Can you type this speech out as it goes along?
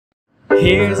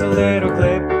Here's a little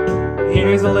clip,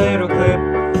 here's a little clip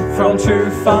from True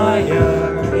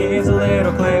Fire. Here's a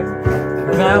little clip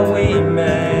that we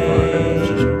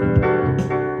made.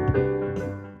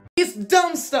 It's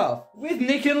Dumb Stuff with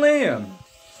Nick and Liam.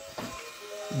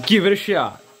 Give it a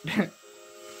shot.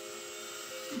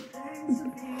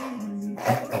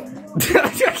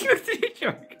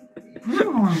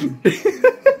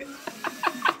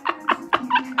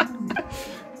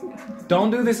 Don't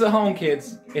do this at home,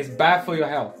 kids. It's bad for your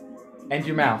health and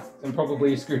your mouth and probably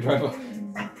your screwdriver.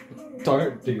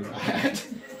 Don't do that.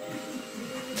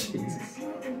 Jesus.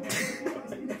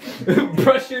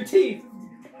 Brush your teeth.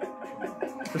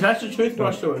 Attach a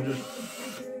toothbrush to it and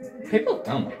just... People are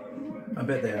dumb. I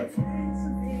bet they have.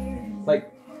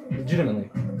 Like, legitimately.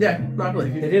 Yeah, I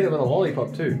believe you. They did it with a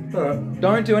lollipop too. Alright.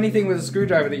 Don't do anything with a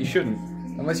screwdriver that you shouldn't.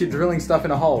 Unless you're drilling stuff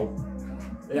in a hole.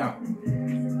 Yeah.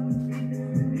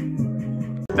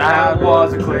 That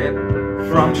was a clip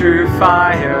from True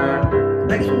Fire.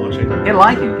 Thanks for watching. Hit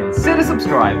like and consider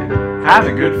subscribing. Have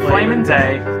a good flaming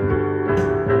day.